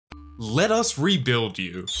Let us rebuild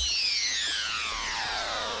you.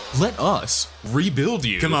 Let us rebuild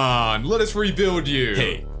you. Come on, let us rebuild you.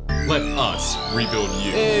 Hey, let us rebuild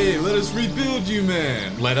you. Hey, let us rebuild you,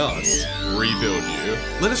 man. Let us rebuild you.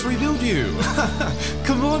 Let us rebuild you.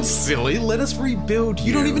 Come on, silly, let us rebuild you.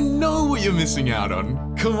 You don't even know what you're missing out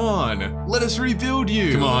on. Come on, let us rebuild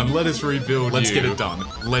you. Come on, let us rebuild you. Let's get it done.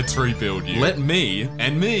 Let's rebuild you. Let me,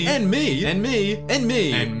 and me, and me, and me, and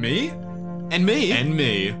me, and me, and me, and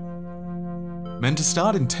me. Meant to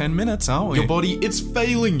start in 10 minutes, aren't we? Your body, it's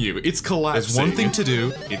failing you. It's collapsing. There's one thing to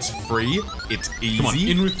do. It's free. It's easy. Come on,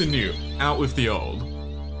 in with the new, out with the old.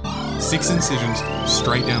 6 incisions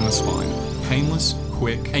straight down the spine. Painless,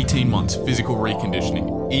 quick, 18 months physical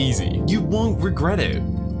reconditioning. Easy. You won't regret it.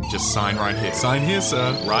 Just sign right here. Sign here,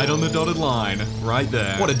 sir. Right on the dotted line. Right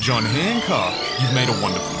there. What a John Hancock. You've made a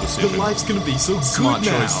wonderful decision. Your life's gonna be so good. Smart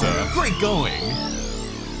choice, sir. Great going.